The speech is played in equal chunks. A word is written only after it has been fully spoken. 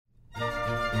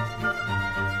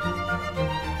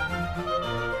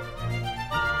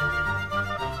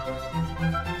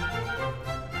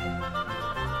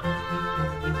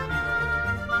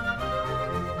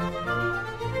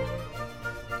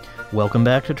Welcome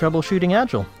back to Troubleshooting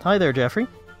Agile. Hi there, Jeffrey.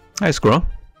 Hi, Squirrel.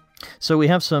 So we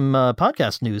have some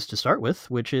podcast news to start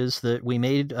with, which is that we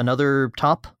made another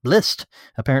top list.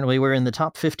 Apparently we're in the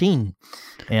top 15.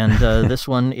 And this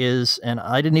one is, and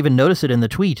I didn't even notice it in the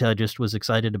tweet. I just was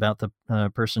excited about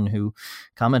the person who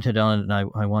commented on it, and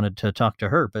I wanted to talk to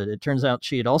her. But it turns out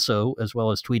she had also, as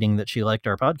well as tweeting that she liked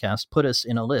our podcast, put us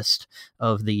in a list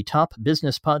of the top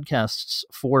business podcasts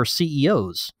for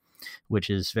CEOs, which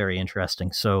is very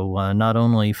interesting. So not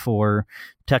only for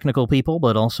technical people,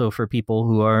 but also for people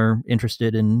who are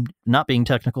interested in not being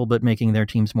technical, but making their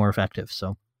teams more effective.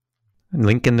 So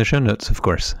link in the show notes, of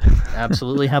course.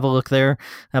 Absolutely. Have a look there.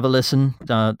 Have a listen.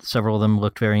 Several of them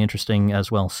looked very interesting as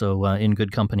well. So in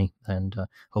good company, and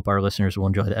hope our listeners will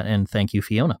enjoy that. And thank you,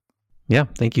 Fiona. Yeah.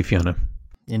 Thank you, Fiona.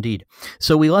 Indeed.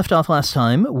 So we left off last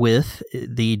time with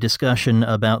the discussion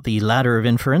about the ladder of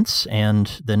inference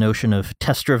and the notion of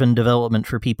test-driven development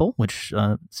for people, which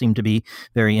seemed to be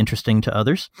very interesting to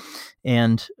others.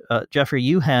 And Jeffrey,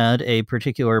 you had a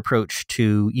particular approach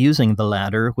to using the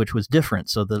ladder, which was different.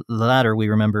 So the ladder, we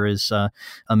remember, is a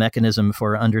mechanism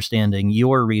for understanding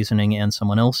your reasoning and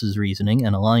someone else's reasoning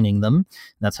and aligning them.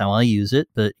 That's how I use it.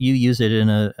 But you use it in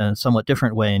a somewhat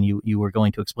different way, and you were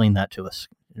going to explain that to us.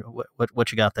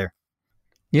 What you got there?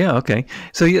 Yeah. Okay.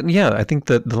 So yeah, I think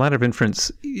the ladder of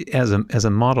inference as a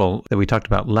model that we talked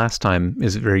about last time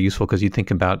is very useful because you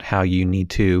think about how you need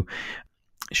to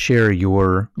share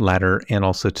your ladder and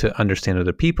also to understand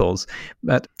other people's.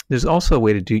 But there's also a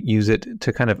way to use it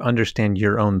to kind of understand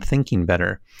your own thinking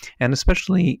better, and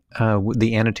especially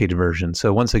the annotated version.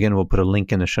 So once again, we'll put a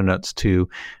link in the show notes to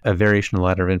a variation of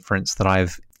ladder of inference that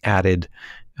I've added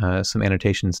some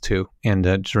annotations to. And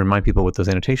to remind people what those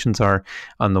annotations are,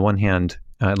 on the one hand,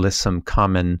 it lists some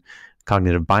common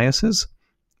cognitive biases.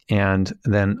 And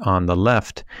then on the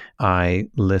left, I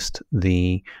list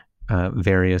the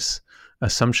various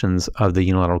assumptions of the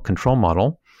unilateral control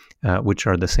model, which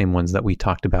are the same ones that we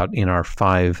talked about in our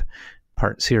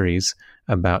 5-part series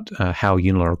about how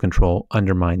unilateral control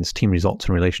undermines team results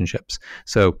and relationships.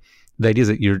 So the idea is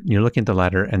that you're looking at the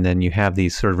ladder, and then you have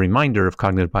these sort of reminder of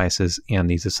cognitive biases and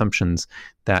these assumptions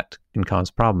that can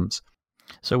cause problems.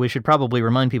 So we should probably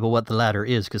remind people what the ladder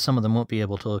is, because some of them won't be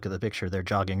able to look at the picture. They're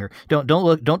jogging, or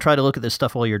don't try to look at this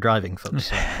stuff while you're driving, folks.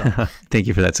 So. Thank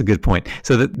you for that. It's a good point.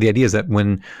 So the idea is that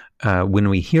when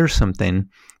we hear something,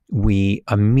 we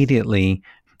immediately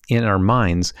in our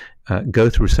minds go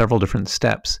through several different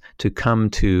steps to come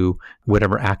to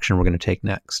whatever action we're going to take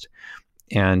next.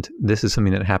 And this is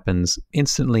something that happens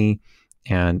instantly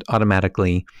and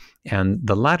automatically. And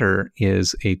the ladder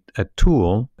is a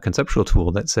tool, a conceptual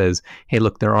tool that says, hey,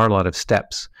 look, there are a lot of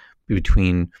steps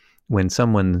between when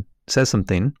someone says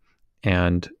something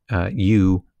and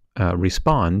you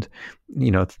respond,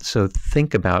 so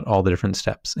think about all the different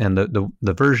steps. And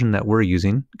the version that we're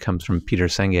using comes from Peter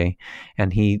Senge,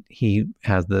 and he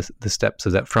has the steps so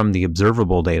that from the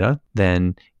observable data,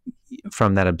 then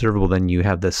from that observable, then you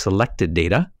have the selected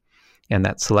data, and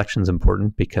that selection is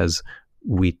important because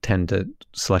we tend to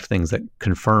select things that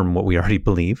confirm what we already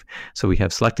believe. So we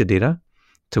have selected data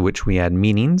to which we add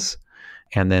meanings,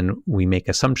 and then we make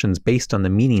assumptions based on the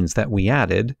meanings that we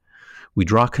added. We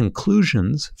draw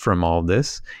conclusions from all of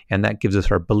this, and that gives us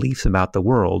our beliefs about the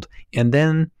world, and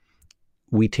then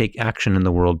we take action in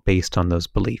the world based on those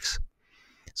beliefs.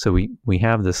 So we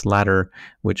have this ladder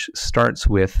which starts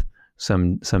with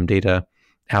some data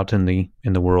out in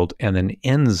the world, and then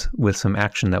ends with some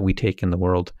action that we take in the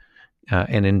world.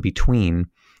 And in between,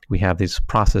 we have this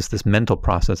mental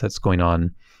process that's going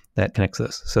on that connects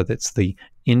us. So that's the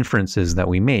inferences that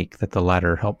we make that the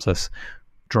ladder helps us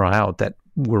draw out, that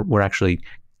we're actually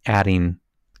adding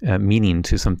meaning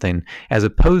to something, as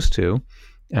opposed to,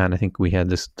 and I think we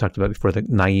had this talked about before, the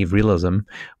naive realism,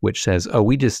 which says, oh,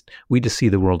 we just see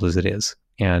the world as it is,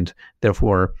 and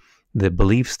therefore the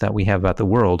beliefs that we have about the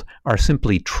world are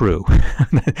simply true.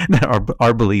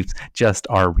 Our beliefs just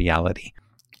are reality.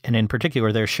 And in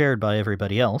particular, they're shared by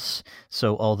everybody else.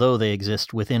 So although they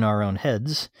exist within our own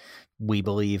heads, we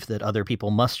believe that other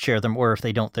people must share them, or if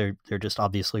they don't, they're just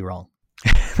obviously wrong.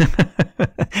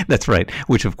 That's right.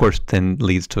 Which, of course, then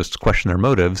leads to us to question their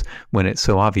motives. When it's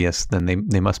so obvious, then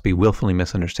they must be willfully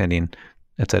misunderstanding,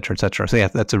 et cetera, et cetera. So yeah,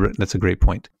 that's a great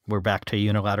point. We're back to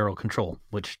unilateral control,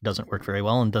 which doesn't work very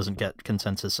well and doesn't get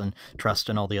consensus and trust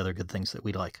and all the other good things that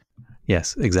we'd like.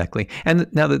 Yes, exactly. And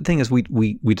now the thing is,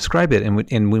 we describe it,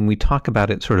 and when we talk about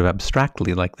it sort of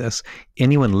abstractly like this,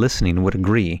 anyone listening would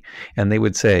agree, and they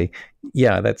would say,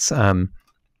 yeah, that's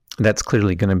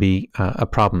clearly going to be a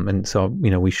problem, and so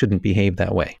we shouldn't behave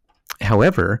that way.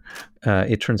 However,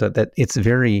 it turns out that it's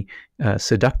very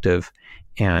seductive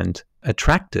and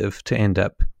attractive to end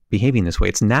up behaving this way.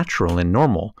 It's natural and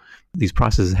normal. These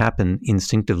processes happen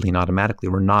instinctively and automatically.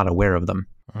 We're not aware of them.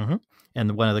 Mm-hmm.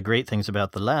 And one of the great things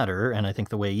about the latter, and I think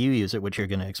the way you use it, which you're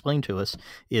going to explain to us,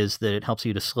 is that it helps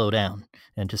you to slow down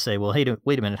and to say, well, hey,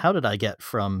 wait a minute, how did I get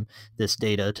from this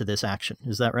data to this action?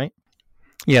 Is that right?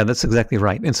 Yeah, that's exactly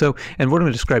right. And what I'm going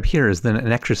to describe here is then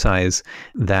an exercise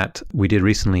that we did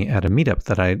recently at a meetup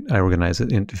that I organized.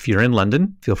 And if you're in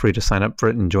London, feel free to sign up for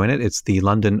it and join it. It's the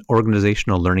London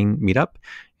Organizational Learning Meetup.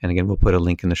 And again, we'll put a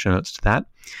link in the show notes to that.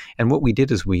 And what we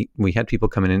did is we had people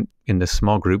coming in this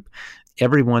small group.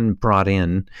 Everyone brought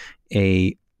in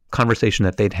a conversation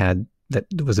that they'd had that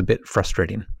was a bit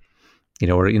frustrating.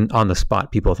 Or on the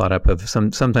spot, people thought up of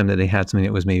sometime that they had something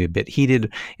that was maybe a bit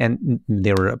heated, and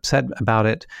they were upset about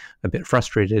it, a bit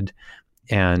frustrated,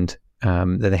 and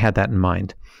that they had that in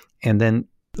mind. And then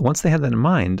once they had that in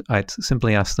mind, I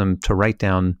simply asked them to write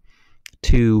down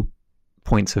 2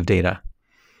 points of data.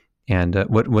 And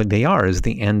what they are is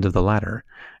the end of the ladder.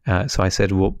 So I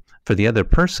said, well, for the other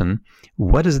person,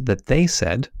 what is it that they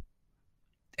said?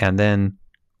 And then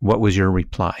what was your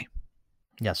reply?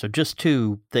 Yeah, so just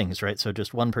 2 things, right? So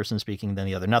just one person speaking, then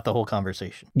the other, not the whole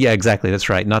conversation. Yeah, exactly. That's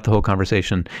right. Not the whole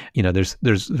conversation. There's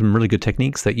some really good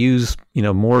techniques that use,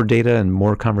 more data and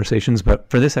more conversations. But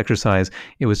for this exercise,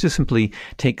 it was just simply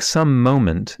take some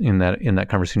moment in that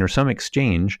conversation or some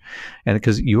exchange, and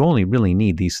because you only really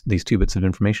need these 2 bits of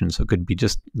information, so it could be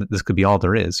this could be all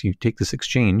there is. You take this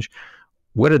exchange.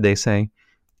 What did they say?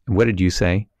 What did you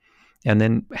say? And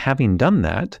then having done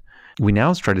that, we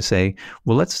now try to say,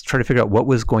 well, let's try to figure out what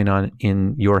was going on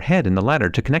in your head in the ladder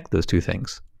to connect those 2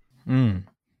 things.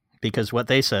 Because what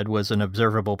they said was an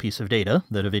observable piece of data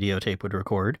that a videotape would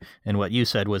record, and what you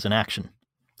said was an action.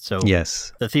 So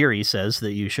yes, the theory says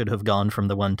that you should have gone from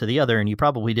the one to the other, and you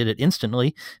probably did it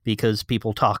instantly because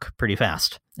people talk pretty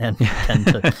fast and tend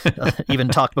to even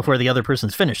talk before the other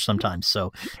person's finished sometimes.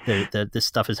 So this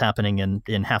stuff is happening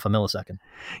in half a millisecond.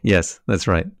 Yes, that's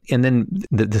right. And then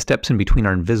the steps in between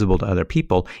are invisible to other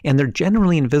people, and they're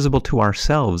generally invisible to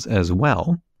ourselves as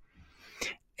well.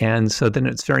 And so then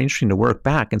it's very interesting to work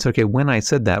back and say, okay, when I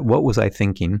said that, what was I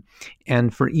thinking?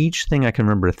 And for each thing I can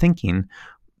remember thinking,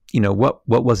 what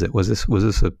was it? Was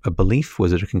this a belief?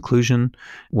 Was it a conclusion?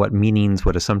 What meanings?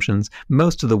 What assumptions?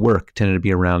 Most of the work tended to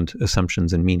be around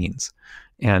assumptions and meanings.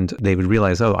 And they would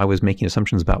realize, oh, I was making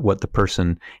assumptions about what the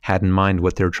person had in mind,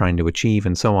 what they were trying to achieve,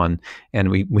 and so on. And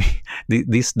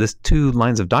these 2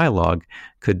 lines of dialogue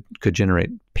could generate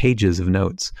pages of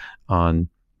notes on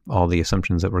all the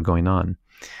assumptions that were going on.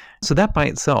 So that by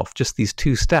itself, just these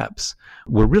 2 steps,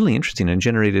 were really interesting and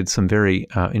generated some very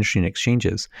interesting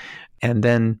exchanges. And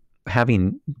then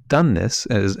having done this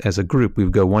as a group, we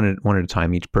would go one at a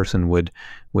time. Each person would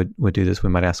do this. We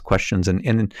might ask questions.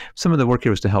 And some of the work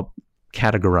here was to help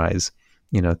categorize,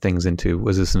 things into,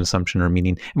 was this an assumption or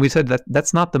meaning? And we said that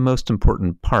that's not the most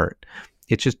important part.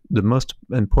 It's just the most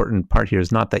important part here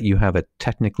is not that you have a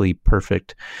technically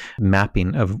perfect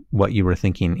mapping of what you were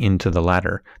thinking into the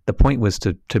ladder. The point was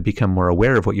to become more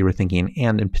aware of what you were thinking,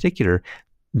 and in particular,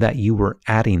 that you were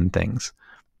adding things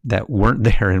that weren't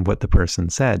there in what the person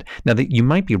said. Now, you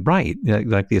might be right,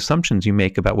 like the assumptions you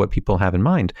make about what people have in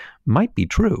mind might be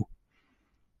true.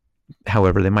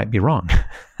 However, they might be wrong.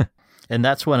 And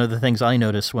that's one of the things I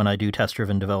notice when I do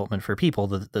test-driven development for people,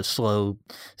 the slow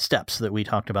steps that we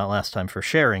talked about last time for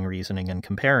sharing reasoning and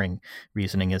comparing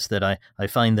reasoning, is that I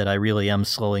find that I really am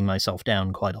slowing myself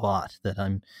down quite a lot, that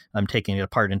I'm taking it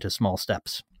apart into small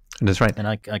steps. That's right. And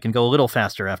I can go a little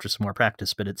faster after some more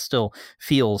practice, but it still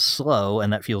feels slow,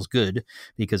 and that feels good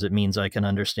because it means I can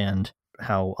understand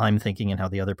how I'm thinking and how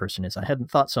the other person is. I hadn't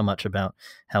thought so much about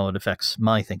how it affects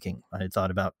my thinking. I had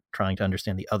thought about trying to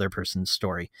understand the other person's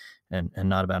story and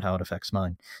not about how it affects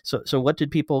mine. So what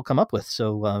did people come up with?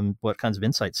 So what kinds of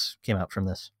insights came out from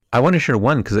this? I want to share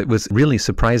one because it was really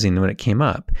surprising when it came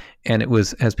up. And it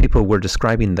was as people were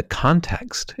describing the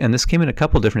context. And this came in a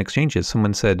couple different exchanges.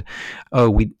 Someone said, oh,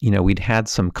 we'd had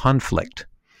some conflict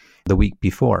the week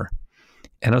before.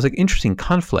 And I was like, interesting,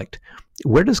 conflict.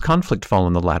 Where does conflict fall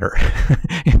on the ladder?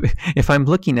 If I'm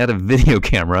looking at a video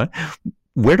camera,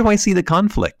 where do I see the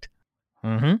conflict?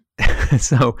 Mm-hmm.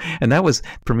 And that was,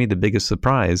 for me, the biggest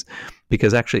surprise,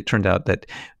 because actually it turned out that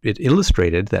it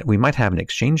illustrated that we might have an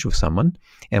exchange with someone,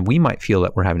 and we might feel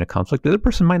that we're having a conflict. The other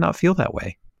person might not feel that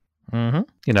way. Mm-hmm.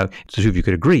 So if you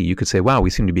could agree, you could say, wow, we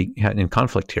seem to be in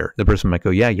conflict here. The person might go,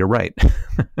 yeah, you're right.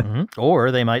 Mm-hmm.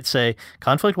 Or they might say,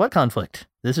 conflict? What conflict?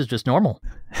 This is just normal.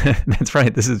 That's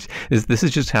right. This is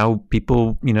just how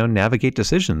people, navigate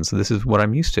decisions. This is what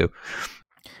I'm used to.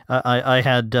 I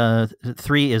had 3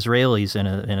 Israelis in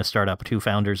a startup, 2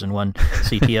 founders and 1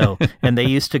 CTO, and they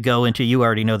used to go into, you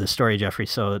already know the story, Jeffrey,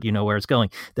 so you know where it's going.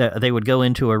 They would go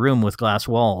into a room with glass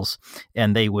walls,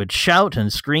 and they would shout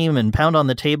and scream and pound on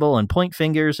the table and point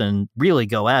fingers and really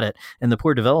go at it. And the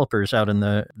poor developers out in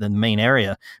the main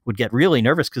area would get really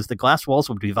nervous because the glass walls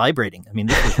would be vibrating. I mean,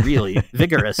 this was really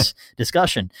vigorous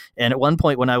discussion. And at one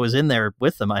point when I was in there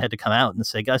with them, I had to come out and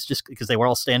say, guys, just because they were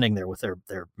all standing there with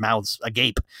their mouths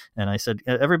agape. And I said,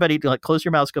 everybody, like, close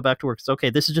your mouths, go back to work. It's okay.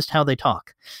 This is just how they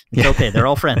talk. It's okay. They're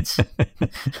all friends.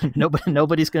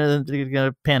 Nobody's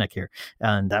gonna panic here.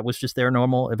 And that was just their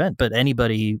normal event. But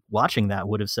anybody watching that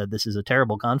would have said, this is a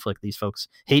terrible conflict. These folks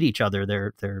hate each other.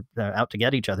 They're out to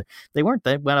get each other. They weren't.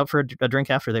 They went out for a drink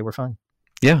after. They were fine.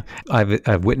 Yeah,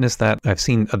 I've witnessed that. I've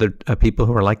seen other people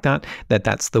who are like that.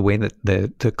 That's the way that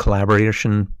the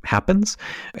collaboration happens,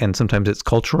 and sometimes it's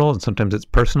cultural and sometimes it's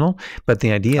personal. But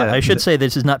the idea, I should say,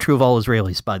 this is not true of all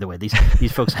Israelis, by the way.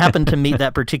 These folks happen to meet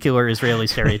that particular Israeli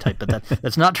stereotype, but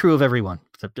that's not true of everyone.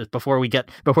 So just before we get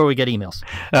emails,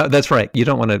 that's right. You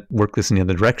don't want to work this in the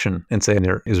other direction and say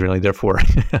they're Israeli, therefore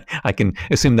I can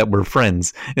assume that we're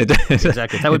friends.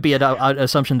 Exactly. That would be an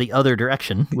assumption the other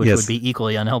direction, which would be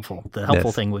equally unhelpful. The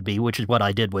helpful thing would be, which is what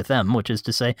I did with them, which is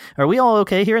to say, are we all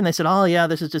okay here? And they said, oh yeah,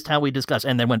 this is just how we discuss,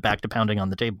 and then went back to pounding on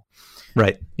the table.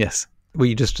 Right. Yes. Well,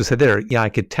 you just said there, yeah, I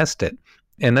could test it.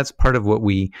 And that's part of what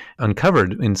we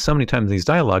uncovered in so many times in these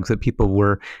dialogues, that people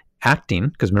were acting,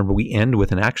 because remember, we end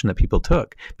with an action that people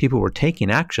took. People were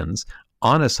taking actions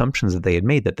on assumptions that they had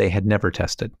made that they had never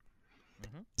tested.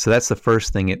 Mm-hmm. So that's the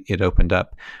first thing it opened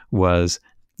up was,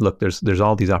 look, there's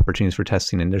all these opportunities for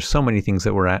testing, and there's so many things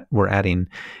that we're adding,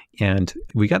 and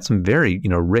we got some very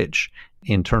rich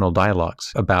internal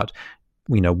dialogues about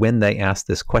when they asked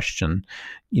this question,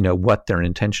 what their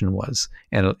intention was,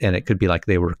 and it could be like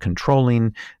they were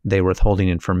controlling, they were withholding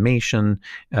information,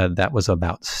 that was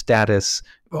about status,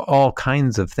 all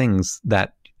kinds of things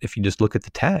that if you just look at the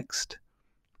text,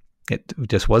 it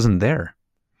just wasn't there,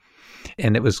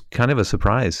 and it was kind of a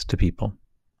surprise to people.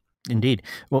 Indeed.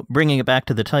 Well, bringing it back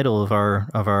to the title of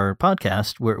our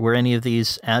podcast, were any of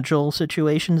these agile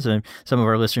situations? Some of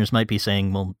our listeners might be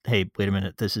saying, "Well, hey, wait a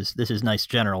minute, this is nice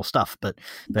general stuff, but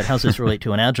how's this relate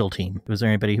to an agile team?" Was there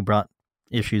anybody who brought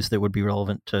issues that would be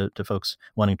relevant to folks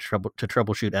wanting to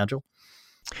troubleshoot agile?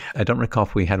 I don't recall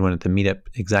if we had one at the meetup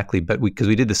exactly, but because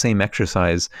we did the same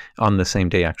exercise on the same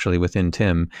day, actually, within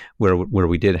TIM, where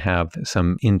we did have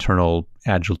some internal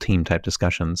agile team type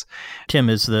discussions. TIM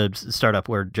is the startup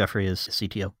where Jeffrey is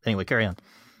CTO. Anyway, carry on.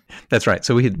 That's right.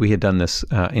 So we had done this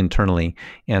internally,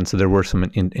 and so there were some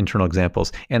internal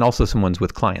examples, and also some ones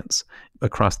with clients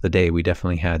across the day. We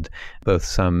definitely had both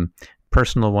some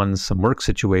personal ones, some work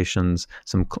situations,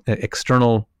 some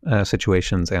external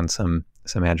situations, and some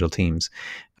agile teams.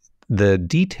 The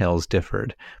details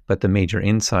differed, but the major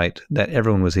insight that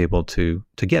everyone was able to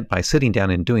get by sitting down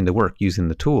and doing the work using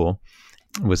the tool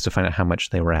was to find out how much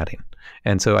they were adding.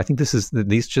 And so I think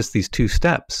these 2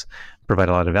 steps provide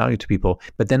a lot of value to people.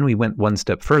 But then we went one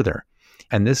step further,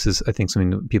 and this is, I think, something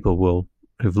that people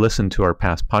who've listened to our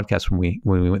past podcasts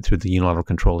when we went through the unilateral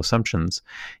control assumptions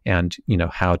and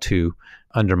how to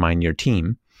undermine your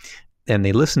team, and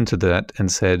they listened to that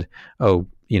and said, oh,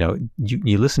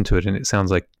 you listen to it and it sounds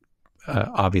like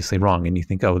obviously wrong, and you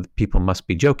think, oh, people must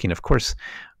be joking. Of course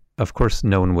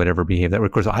no one would ever behave that way.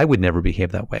 Of course I would never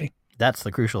behave that way. That's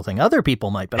the crucial thing. Other people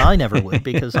might, but I never would,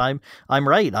 because I'm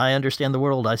right. I understand the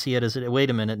world. I see it as, wait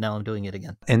a minute, now I'm doing it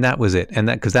again. And that was it. And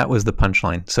because that was the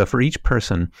punchline. So for each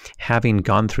person, having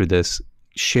gone through this,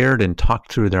 shared and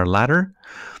talked through their ladder,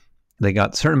 they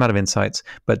got a certain amount of insights,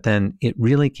 but then it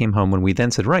really came home when we then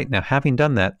said, right, now having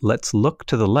done that, let's look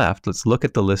to the left, let's look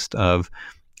at the list of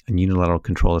unilateral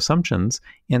control assumptions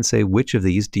and say, which of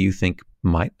these do you think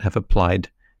might have applied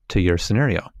to your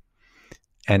scenario?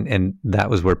 And that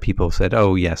was where people said,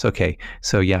 oh yes, okay,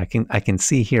 so yeah, I can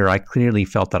see here, I clearly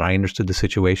felt that I understood the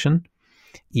situation,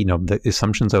 the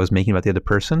assumptions I was making about the other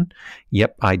person.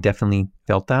 Yep, I definitely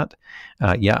felt that.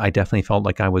 Yeah, I definitely felt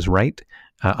like I was right.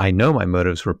 I know my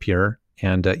motives were pure,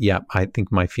 and I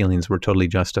think my feelings were totally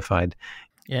justified.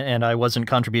 And I wasn't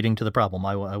contributing to the problem.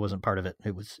 I wasn't part of it.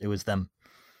 It was them.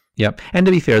 Yep. And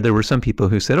to be fair, there were some people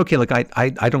who said, okay, look,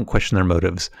 I don't question their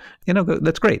motives.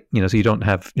 That's great. So you're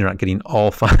not getting all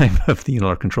 5 of the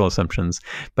unilateral control assumptions,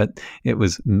 but it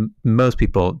was, most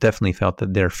people definitely felt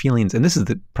that their feelings, and this is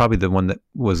probably the one that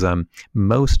was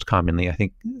most commonly, I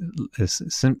think, is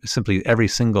simply every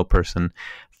single person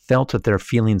felt that their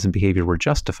feelings and behavior were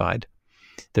justified.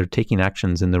 They're taking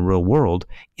actions in the real world.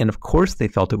 And of course they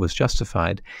felt it was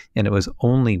justified. And it was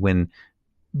only when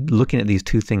looking at these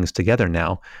 2 things together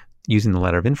now, using the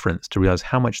ladder of inference to realize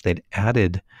how much they'd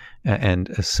added and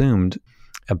assumed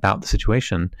about the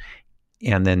situation,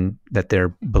 and then that their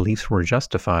beliefs were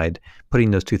justified.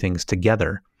 Putting those two things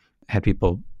together had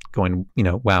people going,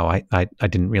 wow, I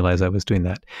didn't realize I was doing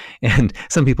that. And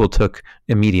some people took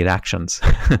immediate actions,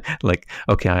 like,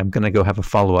 okay, I'm going to go have a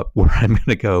follow-up where I'm going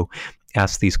to go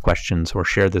ask these questions or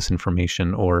share this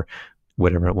information or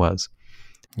whatever it was.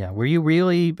 Yeah. Were you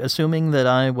really assuming that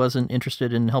I wasn't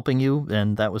interested in helping you,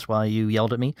 and that was why you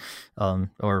yelled at me?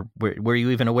 Or were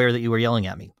you even aware that you were yelling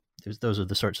at me? Those are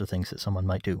the sorts of things that someone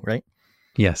might do, right?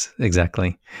 Yes,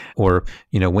 exactly. Or,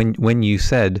 when you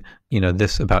said,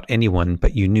 this about anyone,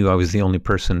 but you knew I was the only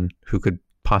person who could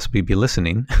possibly be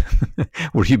listening,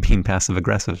 were you being passive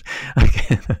aggressive?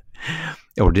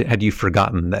 Or had you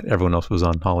forgotten that everyone else was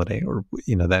on holiday, or,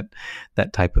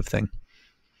 that type of thing?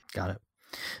 Got it.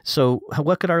 So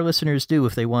what could our listeners do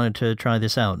if they wanted to try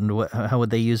this out, and how would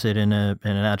they use it in an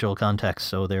agile context?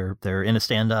 So they're in a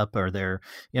stand-up, or they're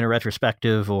in a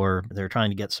retrospective, or they're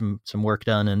trying to get some work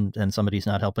done and somebody's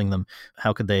not helping them.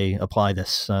 How could they apply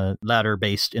this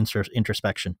ladder-based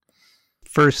introspection?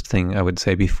 First thing I would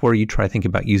say, before you try thinking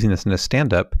about using this in a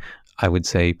stand-up, I would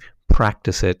say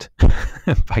practice it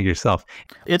by yourself.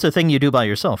 It's a thing you do by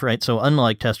yourself, right? So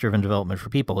unlike test-driven development for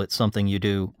people, it's something you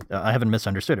do. I haven't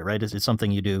misunderstood it, right? It's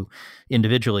something you do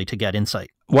individually to get insight.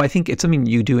 Well, I think it's something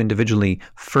you do individually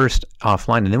first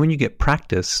offline, and then when you get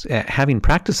practice, having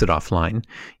practiced it offline,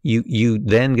 you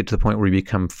then get to the point where you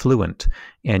become fluent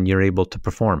and you're able to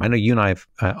perform. I know you and I have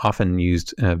often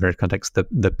used various contexts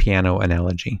the piano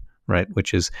analogy, right?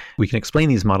 Which is, we can explain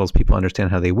these models, people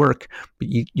understand how they work, but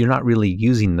you're not really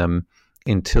using them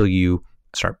until you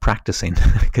start practicing,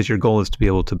 because your goal is to be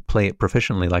able to play it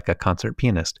proficiently like a concert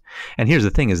pianist. And here's the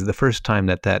thing, is the first time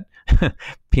that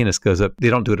pianist goes up, they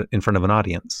don't do it in front of an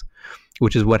audience,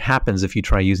 which is what happens if you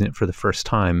try using it for the first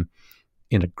time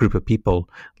in a group of people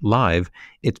live.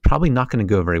 It's probably not going to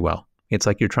go very well. It's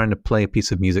like you're trying to play a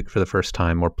piece of music for the first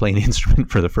time, or play an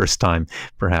instrument for the first time,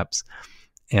 perhaps.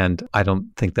 And I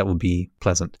don't think that will be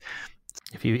pleasant.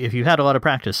 If you had a lot of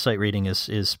practice, sight reading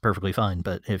is perfectly fine.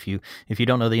 But if you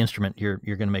don't know the instrument, you're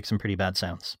going to make some pretty bad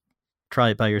sounds.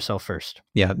 Try it by yourself first.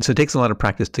 Yeah, so it takes a lot of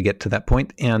practice to get to that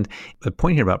point. And the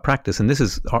point here about practice, and this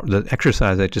is the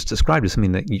exercise I just described, is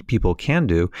something that people can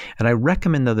do. And I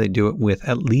recommend that they do it with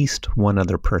at least one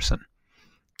other person.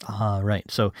 Right.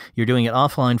 So you're doing it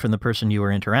offline from the person you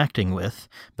were interacting with,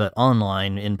 but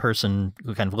online, in person,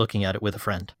 kind of looking at it with a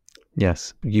friend.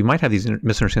 Yes. You might have these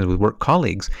misunderstandings with work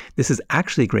colleagues. This is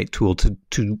actually a great tool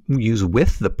to use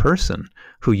with the person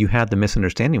who you had the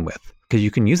misunderstanding with. Because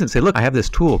you can use it and say, look, I have this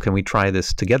tool. Can we try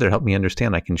this together? Help me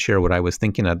understand. I can share what I was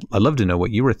thinking. I'd love to know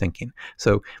what you were thinking.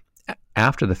 So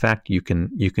after the fact, you can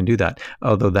do that.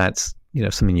 Although that's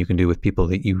something you can do with people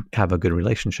that you have a good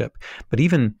relationship. But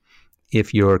even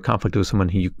if you're conflicted with someone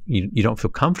who you don't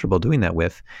feel comfortable doing that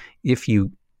with, if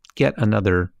you get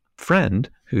another friend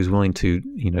who's willing to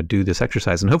do this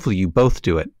exercise, and hopefully you both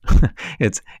do it,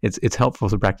 it's helpful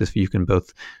to practice, for you can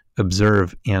both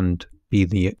observe and be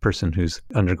the person who's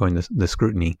undergoing the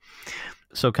scrutiny.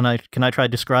 So can I try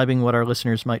describing what our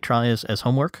listeners might try as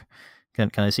homework? Can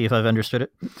I see if I've understood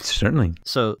it? Certainly.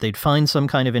 So they'd find some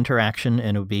kind of interaction,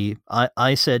 and it would be,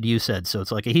 I said, you said. So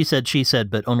it's like a he said, she said,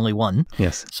 but only one.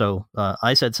 Yes. So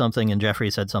I said something and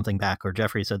Jeffrey said something back, or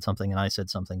Jeffrey said something and I said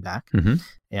something back. Mm-hmm.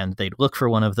 And they'd look for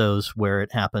one of those where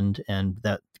it happened, and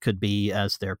that could be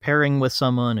as they're pairing with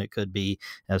someone. It could be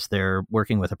as they're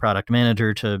working with a product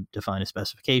manager to define a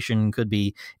specification. Could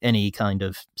be any kind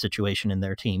of situation in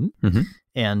their team. Mm-hmm.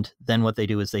 And then what they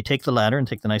do is they take the ladder and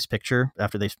take the nice picture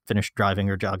after they finish driving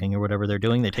or jogging or whatever they're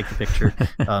doing. They take the picture,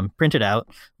 print it out,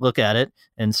 look at it,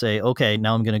 and say, okay,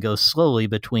 now I'm going to go slowly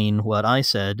between what he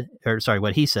said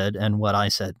and what I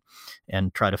said,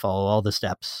 and try to follow all the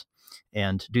steps.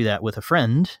 And do that with a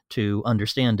friend to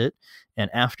understand it.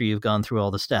 And after you've gone through all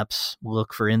the steps,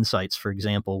 look for insights. For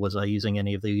example, was I using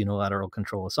any of the unilateral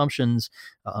control assumptions?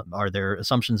 Are there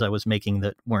assumptions I was making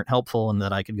that weren't helpful and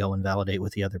that I could go and validate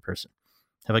with the other person?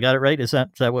 Have I got it right? Is that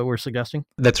what we're suggesting?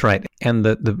 That's right. And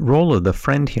the role of the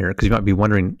friend here, because you might be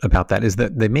wondering about that, is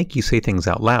that they make you say things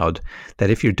out loud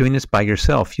that if you're doing this by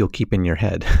yourself, you'll keep in your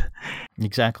head.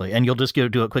 Exactly. And you'll just go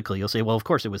do it quickly. You'll say, well, of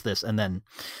course it was this. And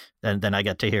then I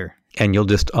get to hear. And you'll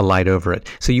just alight over it.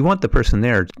 So you want the person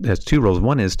there has two roles.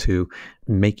 One is to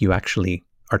make you actually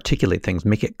articulate things,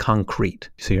 make it concrete.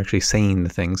 So you're actually saying the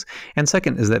things. And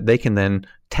second is that they can then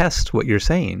test what you're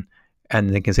saying. And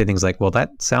they can say things like, well,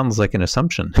 that sounds like an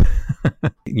assumption.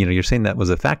 You're saying that was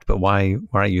a fact, but why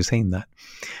are you saying that?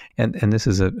 And this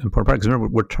is an important part, because remember,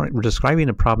 we're describing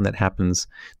a problem that happens,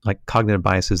 like cognitive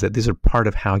biases, that these are part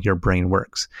of how your brain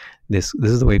works. This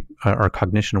is the way our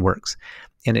cognition works.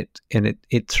 And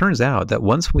it turns out that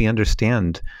once we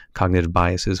understand cognitive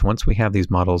biases, once we have these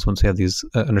models, once we have these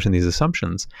understand these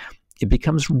assumptions, it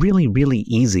becomes really, really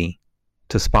easy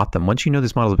to spot them. Once you know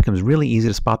these models, it becomes really easy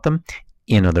to spot them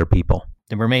in other people.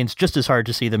 It remains just as hard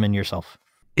to see them in yourself.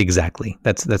 Exactly.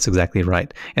 That's exactly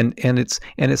right. And it's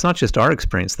not just our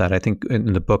experience that I think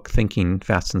in the book Thinking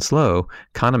Fast and Slow,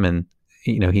 Kahneman,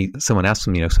 someone asked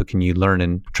him, so can you learn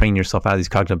and train yourself out of these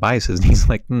cognitive biases? And he's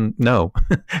like, no,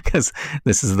 because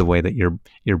this is the way that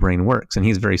your brain works. And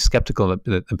he's very skeptical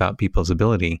about people's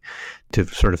ability to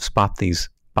sort of spot these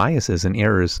biases and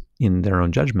errors in their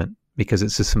own judgment, because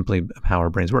it's just simply how our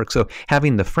brains work. So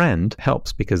having the friend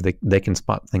helps, because they can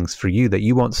spot things for you that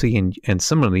you won't see. And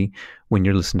similarly, when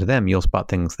you're listening to them, you'll spot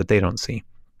things that they don't see.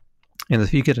 And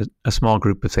if you get a small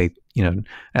group of, say,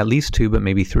 at least 2, but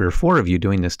maybe 3 or 4 of you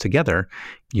doing this together,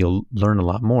 you'll learn a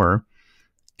lot more,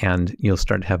 and you'll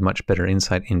start to have much better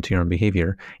insight into your own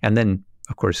behavior. And then,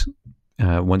 of course,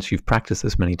 once you've practiced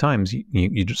this many times,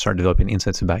 you just start developing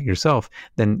insights about yourself.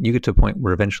 Then you get to a point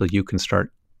where eventually you can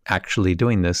start actually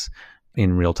doing this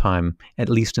in real time, at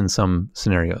least in some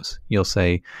scenarios. You'll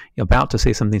say, you're about to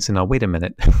say something, so now wait a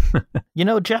minute.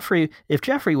 Jeffrey, if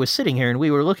Jeffrey was sitting here and we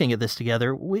were looking at this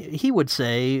together, he would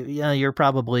say, yeah, you're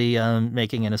probably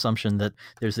making an assumption that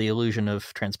there's the illusion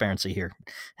of transparency here.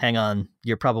 Hang on,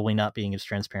 you're probably not being as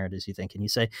transparent as you think. And you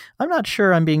say, I'm not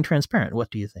sure I'm being transparent. What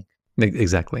do you think?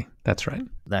 Exactly. That's right.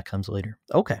 That comes later.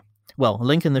 Okay. Well,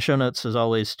 link in the show notes, as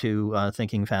always, to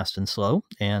Thinking Fast and Slow.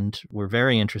 And we're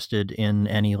very interested in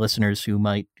any listeners who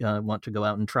might want to go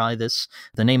out and try this.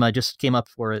 The name I just came up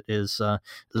for it is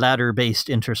Ladder-Based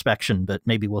Introspection, but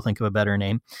maybe we'll think of a better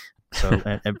name.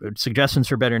 So suggestions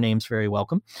for better names, very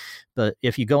welcome. But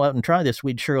if you go out and try this,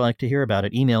 we'd sure like to hear about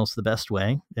it. Email's the best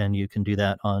way, and you can do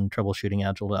that on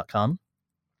troubleshootingagile.com.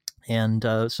 And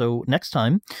so next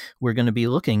time, we're going to be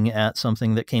looking at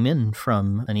something that came in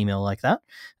from an email like that.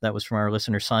 That was from our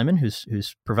listener, Simon,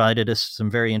 who's provided us some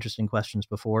very interesting questions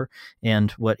before. And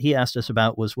what he asked us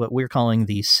about was what we're calling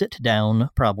the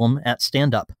sit-down problem at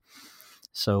stand-up.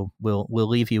 So we'll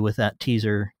leave you with that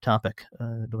teaser topic.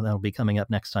 That'll be coming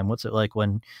up next time. What's it like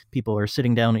when people are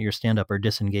sitting down at your stand-up or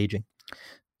disengaging?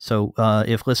 So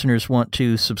if listeners want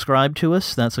to subscribe to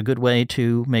us, that's a good way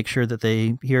to make sure that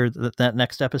they hear that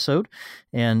next episode.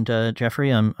 And Jeffrey,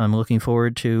 I'm looking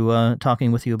forward to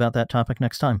talking with you about that topic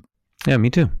next time. Yeah, me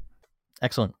too.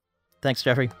 Excellent. Thanks,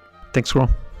 Jeffrey. Thanks,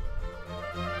 Squirrel.